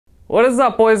What is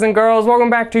up, boys and girls? Welcome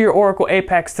back to your Oracle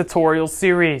Apex tutorial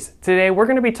series. Today we're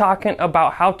going to be talking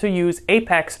about how to use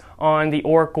Apex on the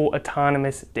Oracle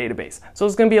Autonomous Database. So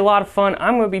it's going to be a lot of fun.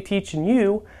 I'm going to be teaching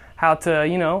you how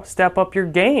to, step up your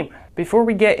game. Before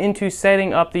we get into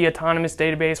setting up the Autonomous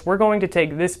Database, we're going to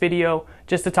take this video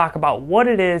just to talk about what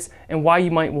it is and why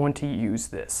you might want to use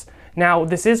this. Now,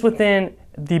 this is within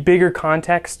the bigger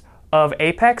context of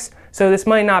Apex, so this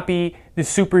might not be the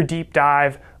super deep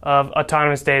dive of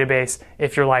Autonomous Database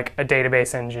if you're like a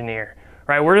database engineer,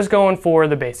 right? We're just going for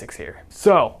the basics here.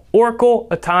 So, Oracle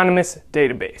Autonomous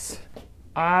Database.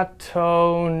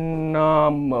 Autonomous,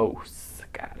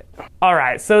 got it. All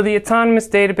right, so the Autonomous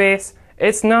Database,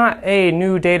 it's not a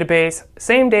new database,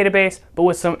 same database, but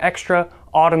with some extra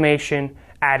automation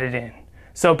added in.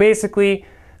 So basically,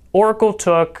 Oracle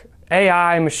took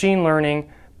AI, machine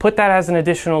learning, put that as an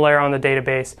additional layer on the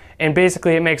database, and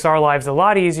basically it makes our lives a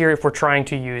lot easier if we're trying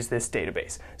to use this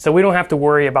database. So we don't have to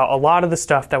worry about a lot of the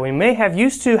stuff that we may have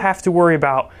used to have to worry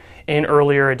about in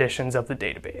earlier editions of the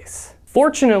database.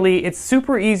 Fortunately, it's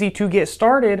super easy to get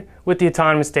started with the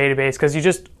Autonomous Database because you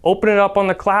just open it up on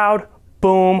the cloud,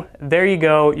 boom, there you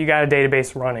go, you got a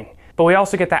database running. But we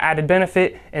also get that added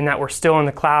benefit in that we're still in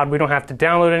the cloud. We don't have to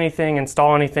download anything,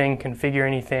 install anything, configure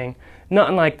anything,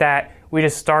 nothing like that. We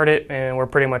just start it and we're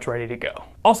pretty much ready to go.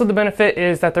 Also, the benefit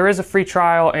is that there is a free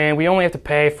trial and we only have to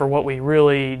pay for what we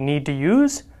really need to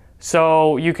use.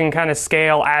 So you can kind of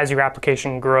scale as your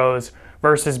application grows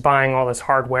versus buying all this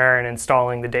hardware and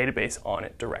installing the database on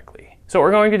it directly. So what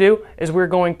we're going to do is we're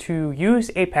going to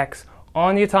use Apex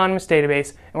on the Autonomous Database,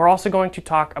 and we're also going to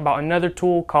talk about another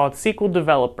tool called SQL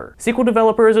Developer. SQL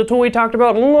Developer is a tool we talked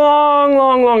about a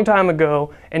long time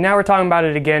ago, and now we're talking about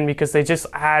it again because they just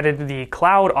added the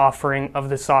cloud offering of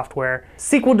the software,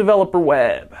 SQL Developer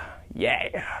Web.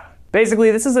 Yeah. Basically,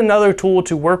 this is another tool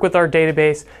to work with our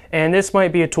database, and this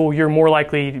might be a tool you're more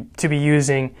likely to be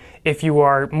using if you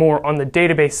are more on the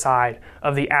database side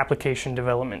of the application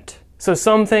development. So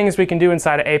some things we can do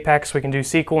inside of Apex, we can do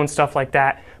SQL and stuff like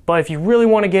that, but if you really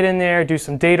want to get in there, do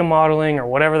some data modeling or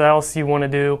whatever else you want to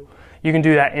do, you can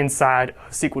do that inside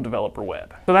of SQL Developer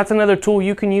Web. So that's another tool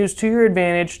you can use to your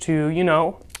advantage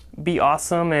to, be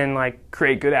awesome and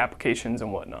create good applications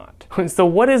and whatnot. So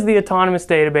what is the Autonomous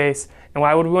Database and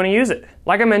why would we want to use it?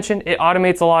 Like I mentioned, it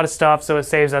automates a lot of stuff, so it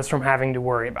saves us from having to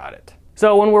worry about it.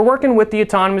 So when we're working with the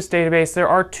Autonomous Database, there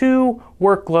are two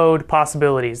workload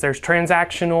possibilities. There's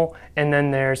transactional and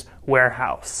then there's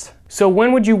warehouse. So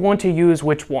when would you want to use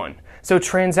which one? So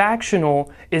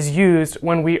transactional is used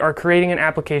when we are creating an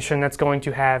application that's going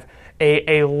to have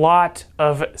a lot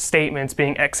of statements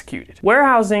being executed.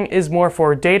 Warehousing is more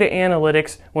for data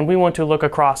analytics when we want to look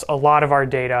across a lot of our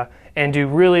data and do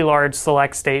really large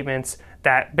select statements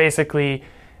that basically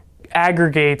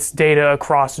aggregates data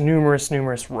across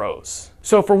numerous rows.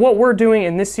 So for what we're doing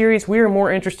in this series, we are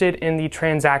more interested in the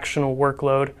transactional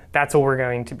workload. That's what we're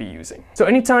going to be using. So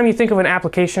anytime you think of an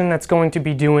application that's going to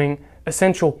be doing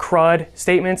essential CRUD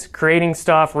statements, creating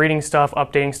stuff, reading stuff,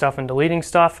 updating stuff, and deleting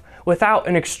stuff, without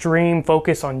an extreme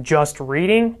focus on just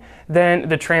reading, then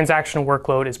the transactional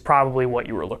workload is probably what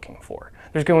you were looking for.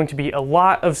 There's going to be a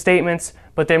lot of statements,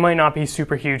 but they might not be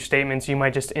super huge statements. You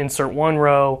might just insert one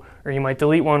row, or you might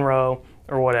delete one row,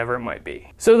 or whatever it might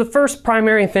be. So the first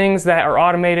primary things that are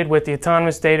automated with the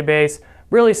Autonomous Database,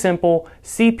 really simple,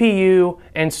 CPU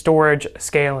and storage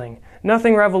scaling.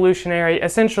 Nothing revolutionary.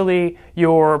 Essentially,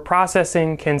 your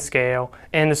processing can scale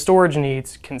and the storage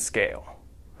needs can scale.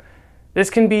 This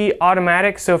can be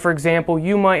automatic. So for example,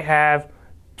 you might have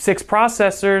 6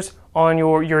 processors on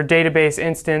your database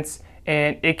instance,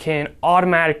 and it can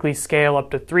automatically scale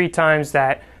up to 3 times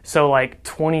that. So like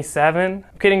 27.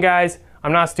 I'm kidding, guys.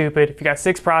 I'm not stupid. If you got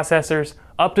 6 processors,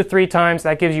 up to 3 times,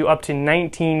 that gives you up to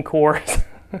 19 cores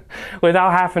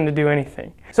without having to do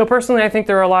anything. So personally, I think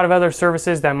there are a lot of other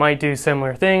services that might do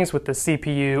similar things with the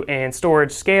CPU and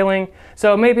storage scaling.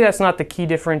 So maybe that's not the key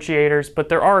differentiators, but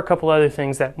there are a couple other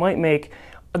things that might make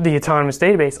the Autonomous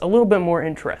Database a little bit more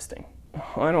interesting.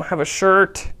 I don't have a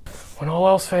shirt. When all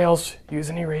else fails, use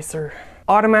an eraser.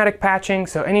 Automatic patching,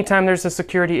 so anytime there's a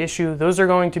security issue, those are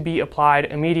going to be applied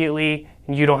immediately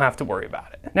and you don't have to worry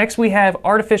about it. Next, we have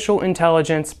artificial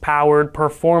intelligence powered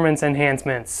performance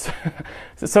enhancements.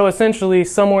 So essentially,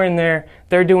 somewhere in there,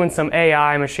 they're doing some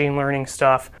AI machine learning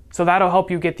stuff. So that'll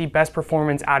help you get the best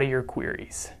performance out of your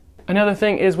queries. Another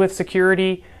thing is with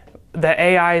security, the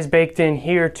AI is baked in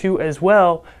here too as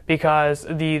well, because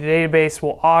the database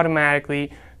will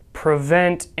automatically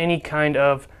prevent any kind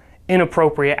of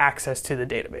inappropriate access to the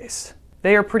database.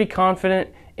 They are pretty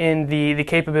confident in the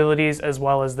capabilities as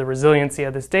well as the resiliency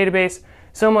of this database,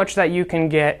 so much that you can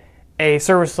get a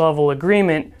service level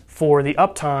agreement for the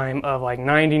uptime of like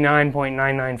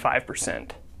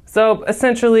 99.995%. So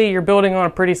essentially, you're building on a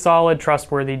pretty solid,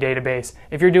 trustworthy database.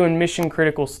 If you're doing mission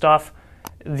critical stuff,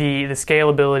 the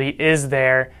scalability is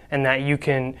there, and that you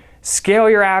can scale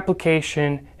your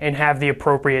application and have the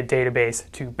appropriate database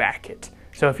to back it.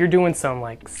 So if you're doing some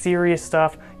like serious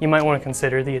stuff, you might want to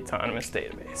consider the Autonomous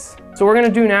Database. So what we're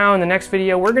going to do now in the next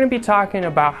video, we're going to be talking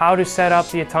about how to set up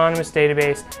the Autonomous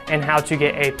Database and how to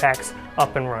get Apex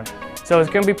up and running. So it's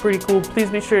going to be pretty cool. Please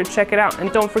be sure to check it out,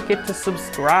 and don't forget to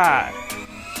subscribe.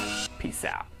 Peace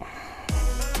out.